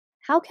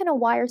How can a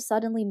wire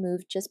suddenly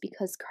move just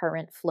because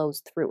current flows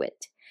through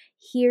it?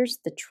 Here's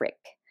the trick.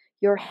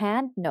 Your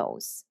hand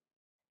knows.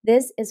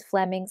 This is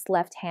Fleming's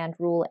left hand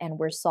rule, and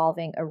we're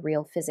solving a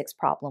real physics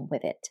problem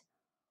with it.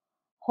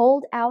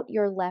 Hold out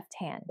your left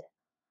hand.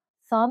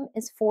 Thumb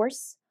is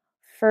force,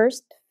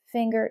 first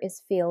finger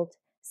is field,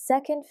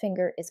 second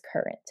finger is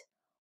current,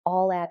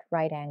 all at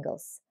right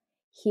angles.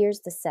 Here's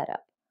the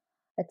setup.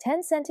 A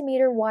 10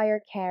 centimeter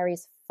wire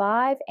carries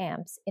 5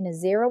 amps in a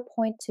zero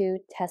point 0.2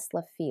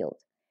 Tesla field.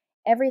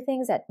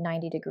 Everything's at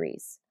 90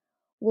 degrees.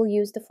 We'll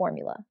use the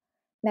formula.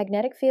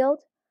 Magnetic field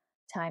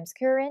times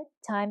current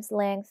times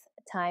length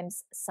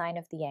times sine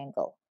of the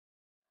angle.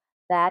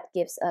 That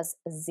gives us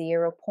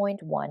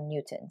 0.1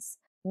 newtons.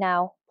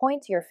 Now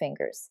point your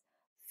fingers.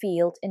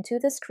 Field into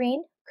the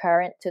screen,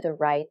 current to the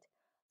right,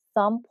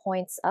 thumb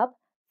points up.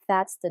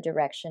 That's the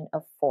direction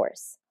of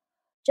force.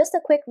 Just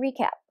a quick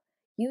recap.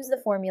 Use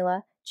the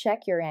formula,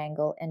 check your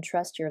angle, and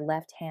trust your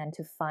left hand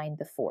to find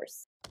the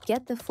force.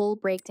 Get the full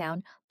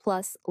breakdown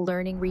plus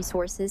learning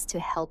resources to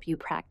help you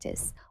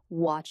practice.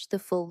 Watch the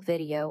full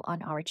video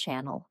on our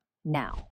channel now.